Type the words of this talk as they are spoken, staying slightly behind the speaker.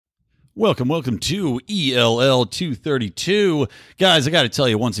Welcome to ELL 232. Guys, I got to tell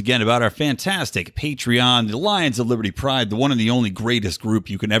you once again about our fantastic Patreon, the Lions of Liberty Pride, the one and the only greatest group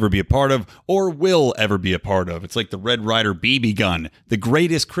you can ever be a part of or will ever be a part of. It's like the Red Ryder BB gun. The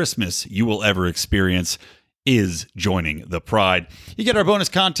greatest Christmas you will ever experience is joining the Pride. You get our bonus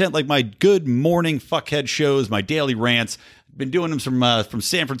content like my Good Morning Fuckhead shows, my daily rants. Been doing them from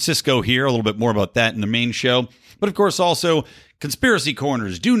San Francisco here. A little bit more about that in the main show. But of course, also Conspiracy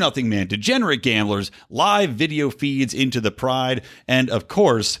Corners, Do Nothing Man, Degenerate Gamblers, live video feeds into the Pride. And of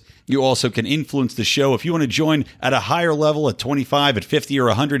course, you also can influence the show. If you want to join at a higher level, at 25, at 50, or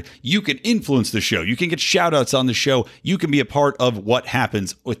 100, you can influence the show. You can get shout outs on the show. You can be a part of what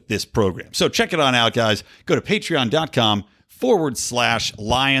happens with this program. So check it on out, guys. Go to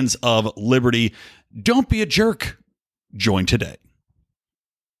patreon.com/Lions of Liberty. Don't be a jerk. Join today.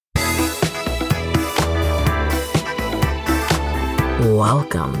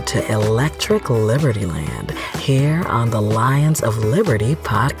 Welcome to Electric Liberty Land, here on the Lions of Liberty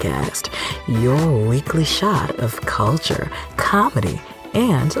podcast, your weekly shot of culture, comedy,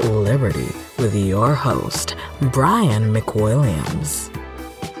 and liberty with your host, Brian McWilliams.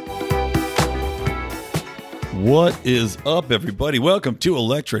 What is up, everybody? Welcome to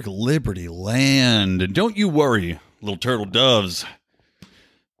Electric Liberty Land. And don't you worry, little turtle doves.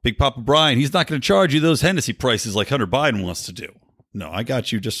 Big Papa Brian, he's not going to charge you those Hennessy prices like Hunter Biden wants to do. No, I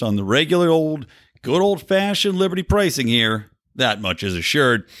got you just on the regular good old-fashioned Liberty pricing here. That much is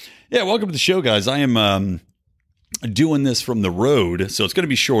assured. Yeah, welcome to the show, guys. I am doing this from the road, so it's going to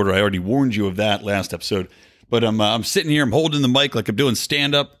be shorter. I already warned you of that last episode. But I'm sitting here, I'm holding the mic like I'm doing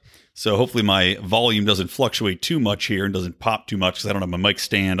stand-up, so hopefully my volume doesn't fluctuate too much here and doesn't pop too much because I don't have my mic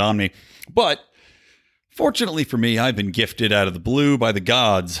stand on me. But fortunately for me, I've been gifted out of the blue by the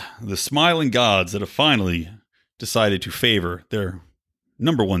gods, the smiling gods that have finally decided to favor their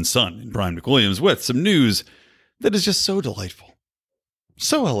number one son, Brian McWilliams, with some news that is just so delightful.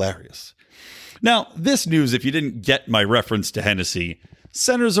 So hilarious. Now, this news, if you didn't get my reference to Hennessy,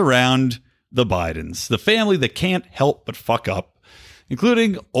 centers around the Bidens, the family that can't help but fuck up,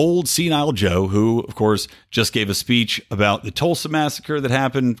 including old senile Joe, who, of course, just gave a speech about the Tulsa massacre that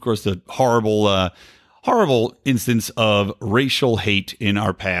happened. Of course, the horrible instance of racial hate in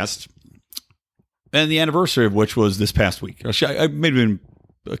our past. And the anniversary of which was this past week. It may have been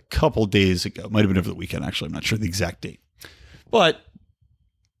a couple days ago. Might have been over the weekend, actually. I'm not sure the exact date. But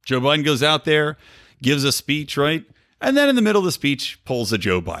Joe Biden goes out there, gives a speech, right? And then in the middle of the speech, pulls a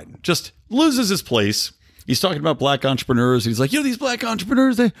Joe Biden. Just loses his place. He's talking about black entrepreneurs. He's like, these black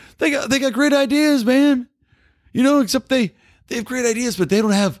entrepreneurs, they got great ideas, man. Except they have great ideas, but they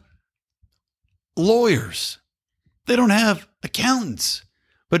don't have lawyers. They don't have accountants.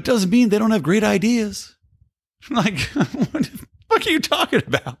 But it doesn't mean they don't have great ideas. Like, what the fuck are you talking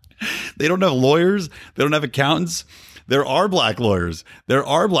about? They don't have lawyers. They don't have accountants. There are black lawyers. There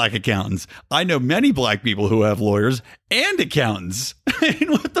are black accountants. I know many black people who have lawyers and accountants.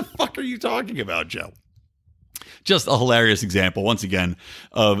 What the fuck are you talking about, Joe? Just a hilarious example, once again,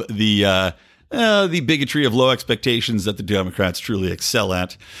 of the bigotry of low expectations that the Democrats truly excel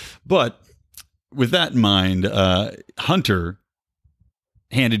at. But with that in mind, Hunter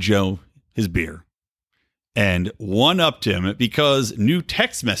handed Joe his beer and one-upped him because new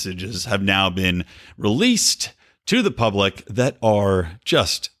text messages have now been released to the public that are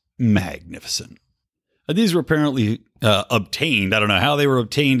just magnificent. These were apparently obtained. I don't know how they were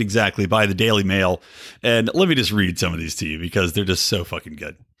obtained exactly by the Daily Mail. And let me just read some of these to you because they're just so fucking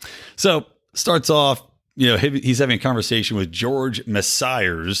good. So starts off, he's having a conversation with George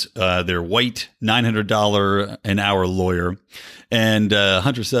Messiers, their white $900 an hour lawyer. And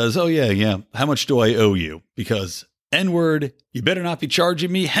Hunter says, oh, yeah. How much do I owe you? Because N-word, you better not be charging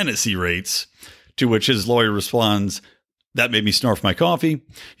me Hennessy rates. To which his lawyer responds, that made me snarf my coffee.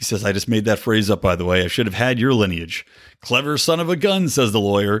 He says, I just made that phrase up, by the way. I should have had your lineage. Clever son of a gun, says the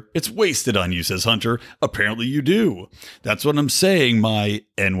lawyer. It's wasted on you, says Hunter. Apparently you do. That's what I'm saying, my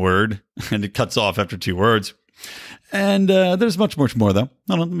N-word. And it cuts off after 2 words. And there's much more, though.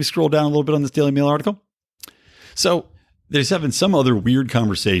 Hold on, let me scroll down a little bit on this Daily Mail article. So he's having some other weird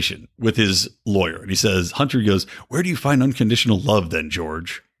conversation with his lawyer. And he says, Hunter goes, where do you find unconditional love then,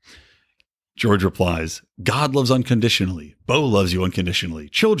 George? George replies, God loves unconditionally. Bo loves you unconditionally.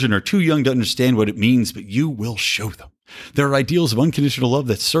 Children are too young to understand what it means, but you will show them. There are ideals of unconditional love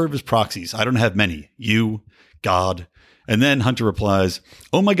that serve as proxies. I don't have many. You, God. And then Hunter replies,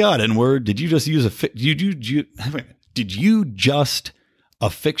 oh my God, N-word, did you just use did you just a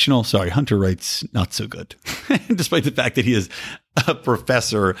fictional, sorry, Hunter writes not so good, despite the fact that he is a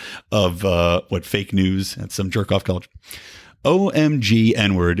professor of fake news at some jerk-off college. OMG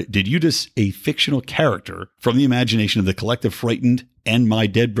N-word, did you just a fictional character from the imagination of the collective frightened and my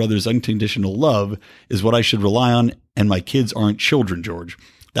dead brother's unconditional love is what I should rely on, and my kids aren't children, George.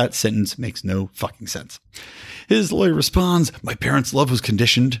 That sentence makes no fucking sense. His lawyer responds, my parents' love was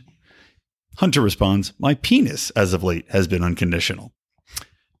conditioned. Hunter responds, my penis as of late has been unconditional.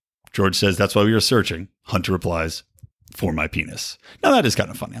 George says, that's why we are searching. Hunter replies, for my penis. Now that is kind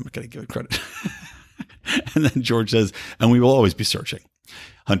of funny. I'm not going to give it credit. And then George says, and we will always be searching.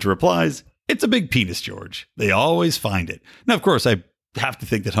 Hunter replies, it's a big penis, George. They always find it. Now, of course, I have to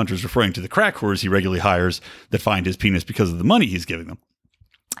think that Hunter's referring to the crack whores he regularly hires that find his penis because of the money he's giving them.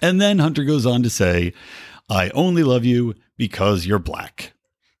 And then Hunter goes on to say, I only love you because you're black.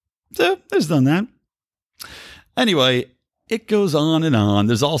 So there's done that. Anyway, it goes on and on.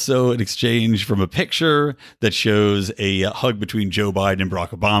 There's also an exchange from a picture that shows a hug between Joe Biden and Barack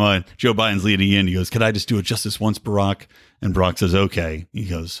Obama. And Joe Biden's leaning in. He goes, can I just do it just this once, Barack? And Barack says, okay. He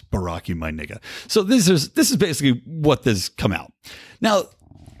goes, Barack, you my nigga. So this is basically what this come out. Now,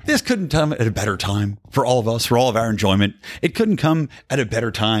 this couldn't come at a better time for all of us, for all of our enjoyment. It couldn't come at a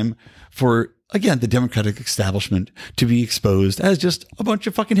better time for, again, the Democratic establishment to be exposed as just a bunch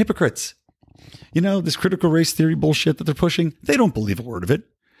of fucking hypocrites. You know, this critical race theory bullshit that they're pushing, they don't believe a word of it.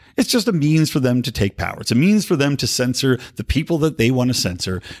 It's just a means for them to take power. It's a means for them to censor the people that they want to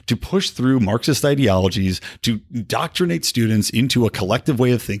censor, to push through Marxist ideologies, to indoctrinate students into a collective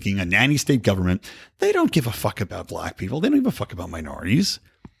way of thinking, a nanny state government. They don't give a fuck about black people. They don't give a fuck about minorities.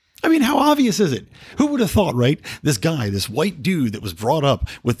 I mean, how obvious is it? Who would have thought, right? This guy, this white dude that was brought up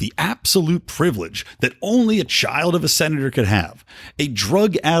with the absolute privilege that only a child of a senator could have, a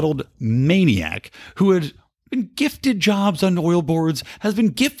drug-addled maniac who had been gifted jobs on oil boards, has been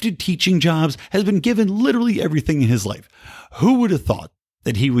gifted teaching jobs, has been given literally everything in his life. Who would have thought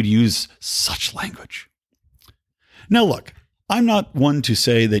that he would use such language? Now, look. I'm not one to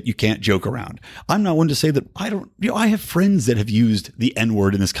say that you can't joke around. I'm not one to say that I have friends that have used the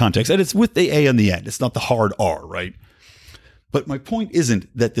N-word in this context, and it's with the A on the end. It's not the hard R, right? But my point isn't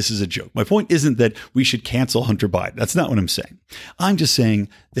that this is a joke. My point isn't that we should cancel Hunter Biden. That's not what I'm saying. I'm just saying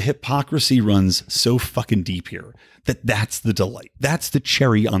the hypocrisy runs so fucking deep here that that's the delight. That's the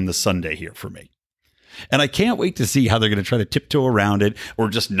cherry on the sundae here for me. And I can't wait to see how they're going to try to tiptoe around it or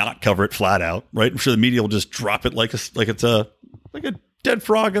just not cover it flat out, right? I'm sure the media will just drop it like it's a dead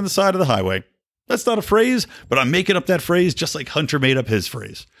frog on the side of the highway. That's not a phrase, but I'm making up that phrase just like Hunter made up his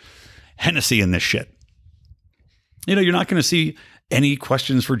phrase. Hennessy in this shit. You know, you're not going to see any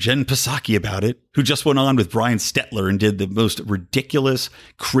questions for Jen Psaki about it, who just went on with Brian Stetler and did the most ridiculous,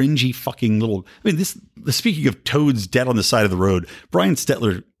 cringy fucking little... I mean, speaking of toads dead on the side of the road, Brian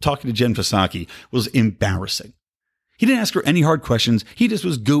Stetler talking to Jen Psaki was embarrassing. He didn't ask her any hard questions. He just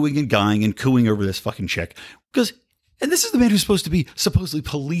was gooing and guying and cooing over this fucking chick. And this is the man who's supposed to be supposedly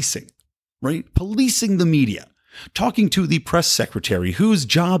policing, right? Policing the media. Talking to the press secretary whose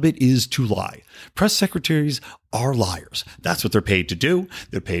job it is to lie. Press secretaries are liars. That's what they're paid to do.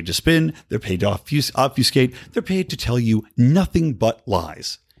 They're paid to spin. They're paid to obfuscate. They're paid to tell you nothing but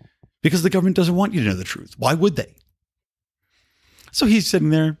lies. Because the government doesn't want you to know the truth. Why would they? So he's sitting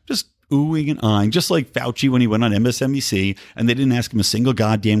there just oohing and eyeing, just like Fauci when he went on MSNBC, and they didn't ask him a single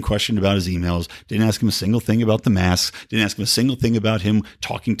goddamn question about his emails, didn't ask him a single thing about the masks, didn't ask him a single thing about him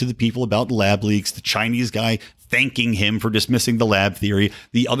talking to the people about lab leaks, the Chinese guy thanking him for dismissing the lab theory,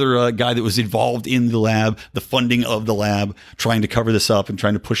 the other guy that was involved in the lab, the funding of the lab, trying to cover this up and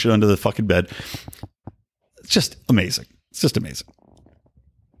trying to push it under the fucking bed. It's just amazing. It's just amazing.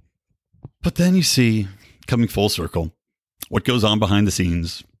 But then you see, coming full circle, what goes on behind the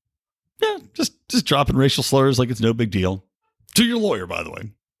scenes. Yeah, just dropping racial slurs like it's no big deal. To your lawyer, by the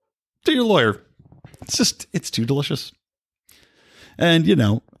way. To your lawyer. It's too delicious. And, you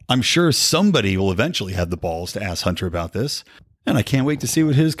know, I'm sure somebody will eventually have the balls to ask Hunter about this. And I can't wait to see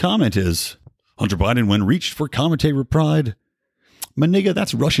what his comment is. Hunter Biden, when reached for commentary, replied, my nigga,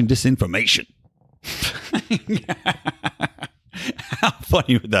 that's Russian disinformation. How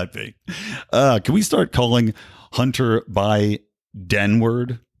funny would that be? Can we start calling Hunter by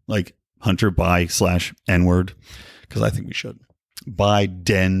Den-word? Like Hunter by / N-word? Because I think we should. By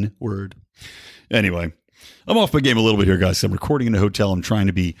Den-word. Anyway, I'm off my game a little bit here, guys. I'm recording in a hotel. I'm trying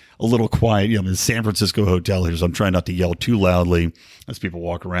to be a little quiet. You know, I'm in a San Francisco hotel here, so I'm trying not to yell too loudly as people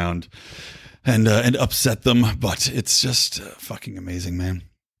walk around and upset them. But it's just fucking amazing, man.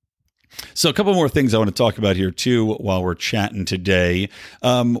 So a couple more things I want to talk about here, too, while we're chatting today.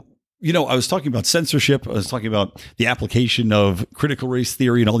 You know, I was talking about censorship. I was talking about the application of critical race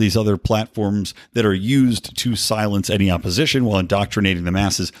theory and all these other platforms that are used to silence any opposition while indoctrinating the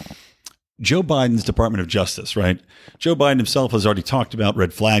masses. Joe Biden's Department of Justice, right? Joe Biden himself has already talked about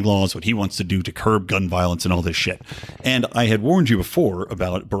red flag laws, what he wants to do to curb gun violence and all this shit. And I had warned you before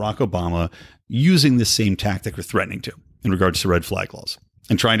about Barack Obama using this same tactic or threatening to in regards to red flag laws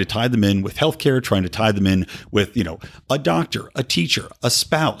and trying to tie them in with healthcare, trying to tie them in with, a doctor, a teacher, a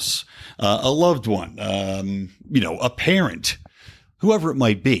spouse, a loved one, a parent, whoever it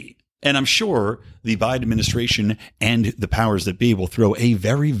might be. And I'm sure the Biden administration and the powers that be will throw a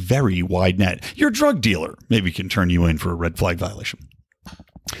very, very wide net. Your drug dealer maybe can turn you in for a red flag violation.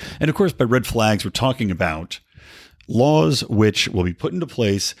 And of course, by red flags, we're talking about laws which will be put into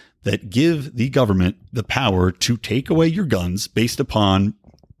place that give the government the power to take away your guns based upon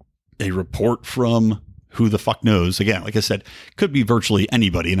a report from who the fuck knows. Again, like I said, could be virtually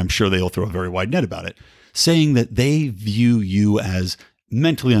anybody, and I'm sure they'll throw a very wide net about it, saying that they view you as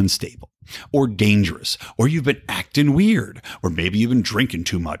mentally unstable or dangerous, or you've been acting weird, or maybe you've been drinking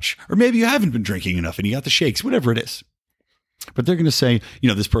too much, or maybe you haven't been drinking enough and you got the shakes, whatever it is. But they're going to say,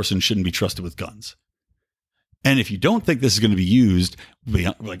 this person shouldn't be trusted with guns. And if you don't think this is going to be used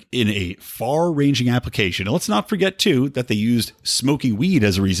like in a far-ranging application, and let's not forget, too, that they used smoking weed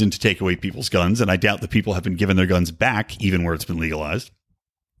as a reason to take away people's guns, and I doubt that people have been given their guns back, even where it's been legalized.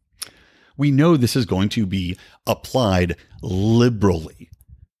 We know this is going to be applied liberally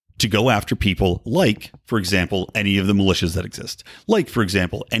to go after people like, for example, any of the militias that exist. Like, for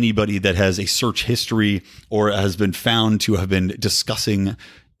example, anybody that has a search history or has been found to have been discussing,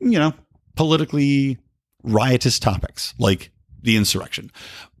 politically riotous topics like the insurrection.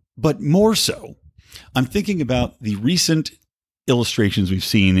 But more so, I'm thinking about the recent illustrations we've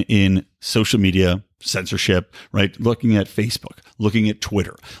seen in social media censorship, right? Looking at Facebook, looking at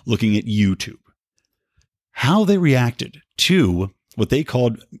Twitter, looking at YouTube, how they reacted to what they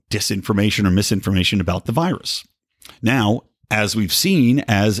called disinformation or misinformation about the virus. Now, as we've seen,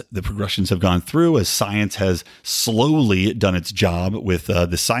 as the progressions have gone through, as science has slowly done its job with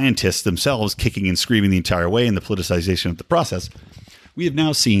the scientists themselves kicking and screaming the entire way and the politicization of the process, we have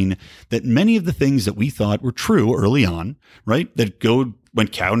now seen that many of the things that we thought were true early on, right, that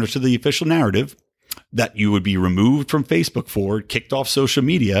went counter to the official narrative, that you would be removed from Facebook for, kicked off social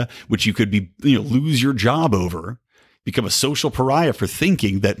media, which you could be, lose your job over, become a social pariah for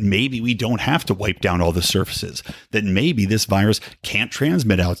thinking that maybe we don't have to wipe down all the surfaces, that maybe this virus can't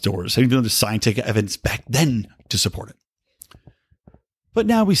transmit outdoors, even though there's scientific evidence back then to support it. But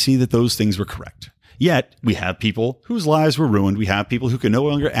now we see that those things were correct. Yet we have people whose lives were ruined. We have people who can no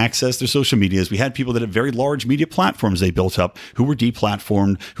longer access their social medias. We had people that had very large media platforms they built up who were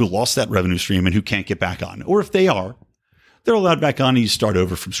deplatformed, who lost that revenue stream and who can't get back on. Or if they are, they're allowed back on and you start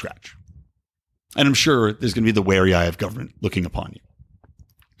over from scratch. And I'm sure there's going to be the wary eye of government looking upon you.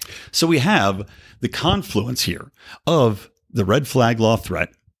 So we have the confluence here of the red flag law threat.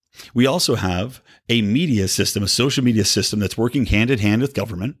 We also have a media system, a social media system that's working hand in hand with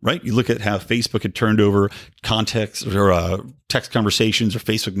government, right? You look at how Facebook had turned over context or text conversations or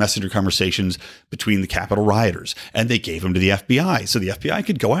Facebook Messenger conversations between the Capitol rioters, and they gave them to the FBI so the FBI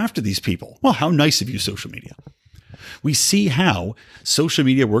could go after these people. Well, how nice of you, social media. We see how social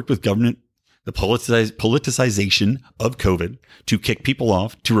media worked with government, the politicization of COVID to kick people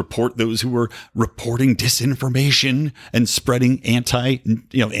off, to report those who were reporting disinformation and spreading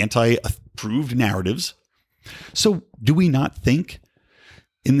anti-approved narratives. So do we not think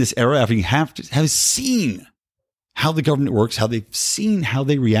in this era, after you have seen how the government works, how they've seen how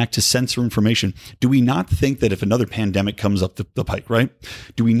they react to censor information, do we not think that if another pandemic comes up the pike, right?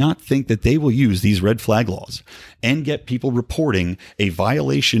 Do we not think that they will use these red flag laws and get people reporting a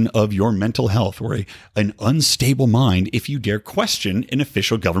violation of your mental health or an unstable mind if you dare question an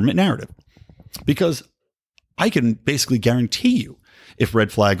official government narrative? Because I can basically guarantee you, if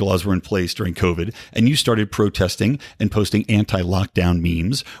red flag laws were in place during COVID and you started protesting and posting anti-lockdown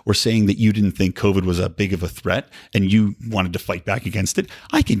memes or saying that you didn't think COVID was a big of a threat and you wanted to fight back against it,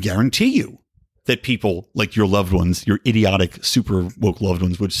 I can guarantee you that people like your loved ones, your idiotic, super woke loved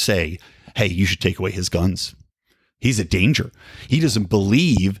ones would say, hey, you should take away his guns. He's a danger. He doesn't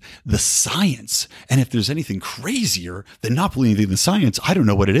believe the science. And if there's anything crazier than not believing the science, I don't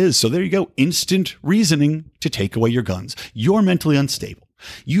know what it is. So there you go. Instant reasoning to take away your guns. You're mentally unstable.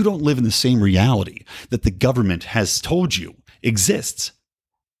 You don't live in the same reality that the government has told you exists.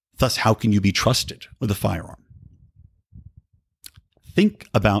 Thus, how can you be trusted with a firearm? Think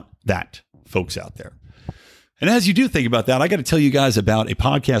about that, folks out there. And as you do think about that, I got to tell you guys about a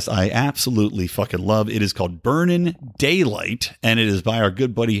podcast I absolutely fucking love. It is called Burnin' Daylight, and it is by our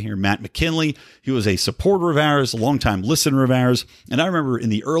good buddy here, Matt McKinley. He was a supporter of ours, a longtime listener of ours. And I remember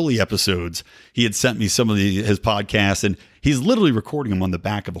in the early episodes, he had sent me some of his podcasts, and He's literally recording him on the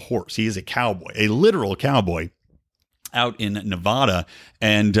back of a horse. He is a cowboy, a literal cowboy out in Nevada.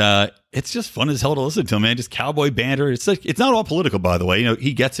 And it's just fun as hell to listen to him, man. Just cowboy banter. It's like, it's not all political, by the way. You know,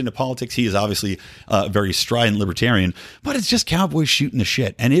 he gets into politics. He is obviously very strident libertarian, but it's just cowboys shooting the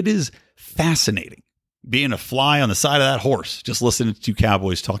shit. And it is fascinating being a fly on the side of that horse, just listening to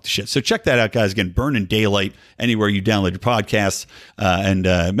cowboys talk to shit. So check that out, guys. Again, Burning Daylight, anywhere you download your podcasts. And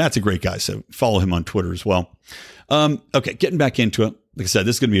Matt's a great guy, so follow him on Twitter as well. Okay, getting back into it. Like I said,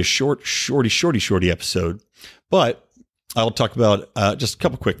 this is going to be a shorty episode, but I'll talk about just a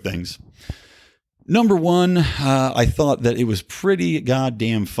couple quick things. Number one, I thought that it was pretty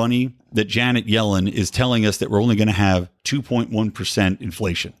goddamn funny that Janet Yellen is telling us that we're only going to have 2.1%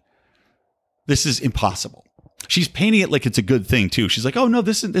 inflation. This is impossible. She's painting it like it's a good thing too. She's like, oh no,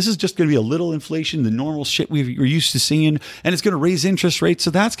 this is just going to be a little inflation, the normal shit we're used to seeing, and it's going to raise interest rates,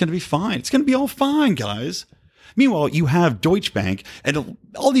 so that's going to be fine. It's going to be all fine, guys. Meanwhile, you have Deutsche Bank and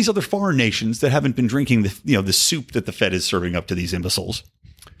all these other foreign nations that haven't been drinking the soup that the Fed is serving up to these imbeciles,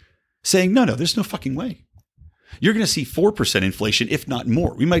 saying, no, there's no fucking way. You're going to see 4% inflation, if not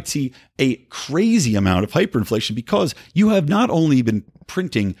more. We might see a crazy amount of hyperinflation because you have not only been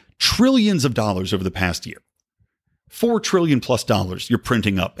printing trillions of dollars over the past year, $4 trillion plus you're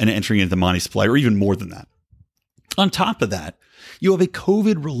printing up and entering into the money supply, or even more than that. On top of that, you have a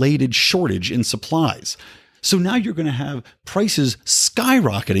COVID-related shortage in supplies. So now you're going to have prices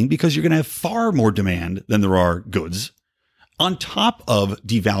skyrocketing because you're going to have far more demand than there are goods, on top of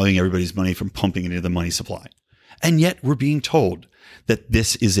devaluing everybody's money from pumping it into the money supply. And yet we're being told that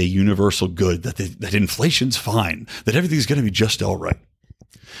this is a universal good, that inflation's fine, that everything's going to be just all right.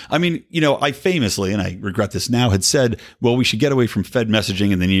 I mean, I famously, and I regret this now, had said, well, we should get away from Fed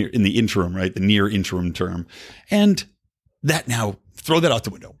messaging in the interim, right? The near interim term. And that now, throw that out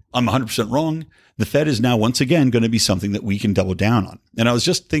the window. I'm 100% wrong. The Fed is now once again going to be something that we can double down on. And I was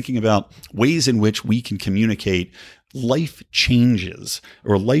just thinking about ways in which we can communicate life changes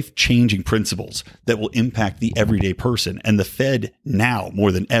or life-changing principles that will impact the everyday person. And the Fed now,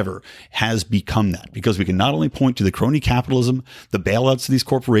 more than ever, has become that, because we can not only point to the crony capitalism, the bailouts of these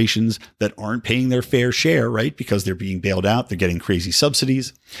corporations that aren't paying their fair share, right? Because they're being bailed out, they're getting crazy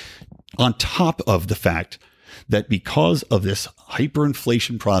subsidies, on top of the fact that because of this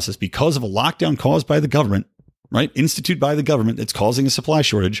hyperinflation process, because of a lockdown caused by the government, right? Instituted by the government that's causing a supply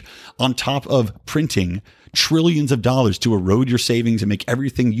shortage, on top of printing trillions of dollars to erode your savings and make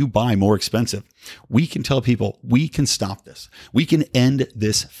everything you buy more expensive. We can tell people we can stop this. We can end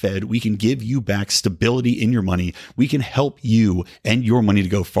this Fed. We can give you back stability in your money. We can help you and your money to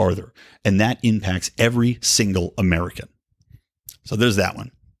go farther. And that impacts every single American. So there's that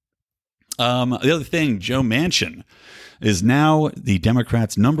one. The other thing, Joe Manchin is now the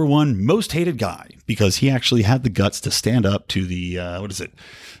Democrats' number one most hated guy because he actually had the guts to stand up to the, I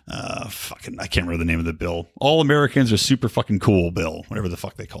can't remember the name of the bill. All Americans are super fucking cool bill, whatever the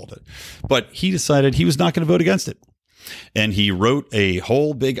fuck they called it. But he decided he was not going to vote against it. And he wrote a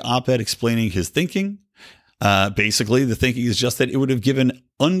whole big op-ed explaining his thinking. Basically, the thinking is just that it would have given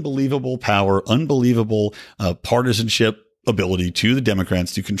unbelievable power, unbelievable partisanship ability to the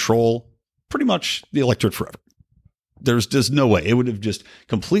Democrats to control pretty much the electorate forever. There's no way. It would have just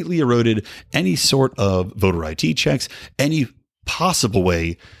completely eroded any sort of voter ID checks, any possible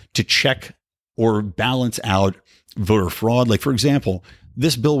way to check or balance out voter fraud. Like, for example,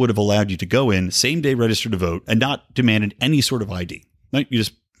 this bill would have allowed you to go in, same day register to vote, and not demanded any sort of ID. Right?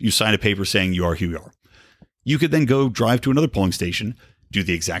 You sign a paper saying you are who you are. You could then go drive to another polling station, do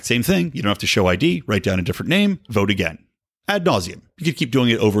the exact same thing. You don't have to show ID, write down a different name, vote again. Ad nauseum. You could keep doing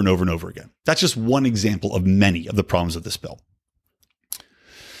it over and over and over again. That's just one example of many of the problems of this bill.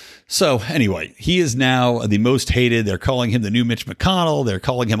 So anyway, he is now the most hated. They're calling him the new Mitch McConnell. They're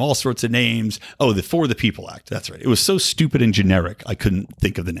calling him all sorts of names. Oh, the For the People Act. That's right. It was so stupid and generic, I couldn't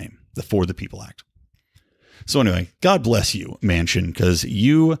think of the name. The For the People Act. So anyway, God bless you, Manchin, because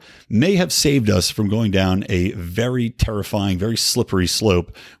you may have saved us from going down a very terrifying, very slippery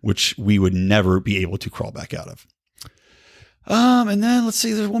slope, which we would never be able to crawl back out of. And then let's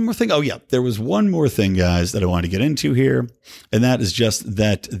see, there's one more thing. Oh yeah, there was one more thing, guys, that I wanted to get into here. And that is just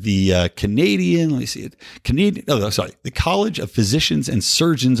that the the College of Physicians and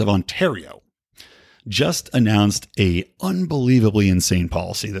Surgeons of Ontario just announced a unbelievably insane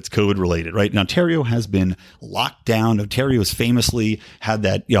policy that's COVID related, right? And Ontario has been locked down. Ontario has famously had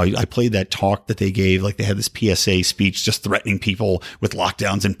that, I played that talk that they gave, like they had this PSA speech just threatening people with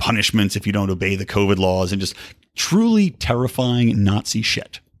lockdowns and punishments if you don't obey the COVID laws, and just truly terrifying Nazi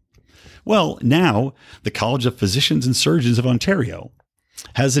shit. Well, now the College of Physicians and Surgeons of Ontario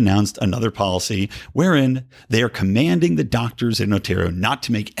has announced another policy wherein they are commanding the doctors in Ontario not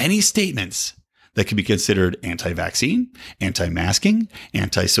to make any statements that could be considered anti-vaccine, anti-masking,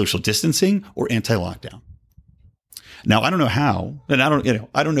 anti-social distancing, or anti-lockdown. Now, I don't know how, and I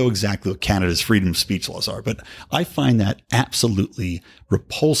don't know exactly what Canada's freedom of speech laws are, but I find that absolutely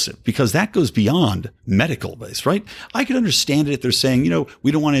repulsive because that goes beyond medical based, right? I could understand it if they're saying,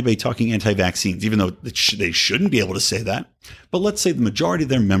 we don't want anybody talking anti-vaccines, even though they shouldn't be able to say that. But let's say the majority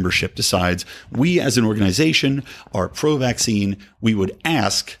of their membership decides we as an organization are pro-vaccine. We would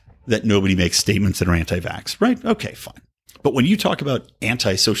ask that nobody makes statements that are anti-vax, right? Okay, fine. But when you talk about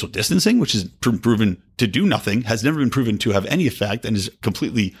anti-social distancing, which is proven to do nothing, has never been proven to have any effect and is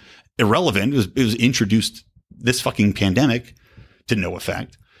completely irrelevant, it was introduced this fucking pandemic to no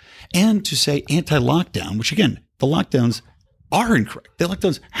effect, and to say anti-lockdown, which again, the lockdowns are incorrect. The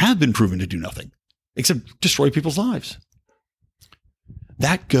lockdowns have been proven to do nothing except destroy people's lives.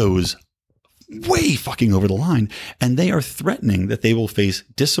 That goes way fucking over the line, and they are threatening that they will face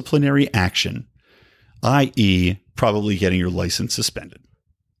disciplinary action, i.e., probably getting your license suspended.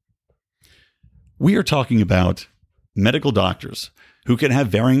 We are talking about medical doctors who can have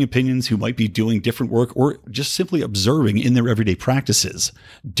varying opinions, who might be doing different work or just simply observing in their everyday practices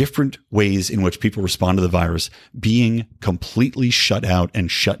different ways in which people respond to the virus being completely shut out and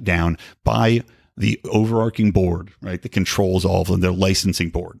shut down by the overarching board, right, that controls all of them, their licensing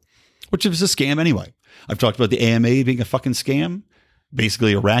board, which is a scam anyway. I've talked about the AMA being a fucking scam,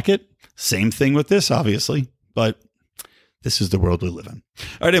 basically a racket. Same thing with this, obviously, but this is the world we live in.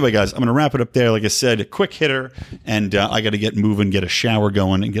 All right, anyway, guys, I'm going to wrap it up there. Like I said, a quick hitter, and I got to get moving, get a shower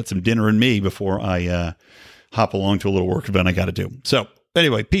going, and get some dinner in me before I hop along to a little work event I got to do. So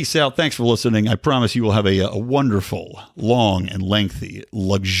anyway, peace out. Thanks for listening. I promise you will have a wonderful, long and lengthy,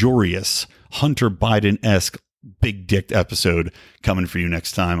 luxurious, Hunter Biden-esque, big-dicked episode coming for you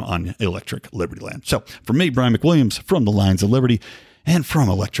next time on Electric Liberty Land. So for me, Brian McWilliams from the Lions of Liberty, and from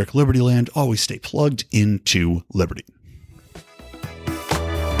Electric Liberty Land, always stay plugged into Liberty.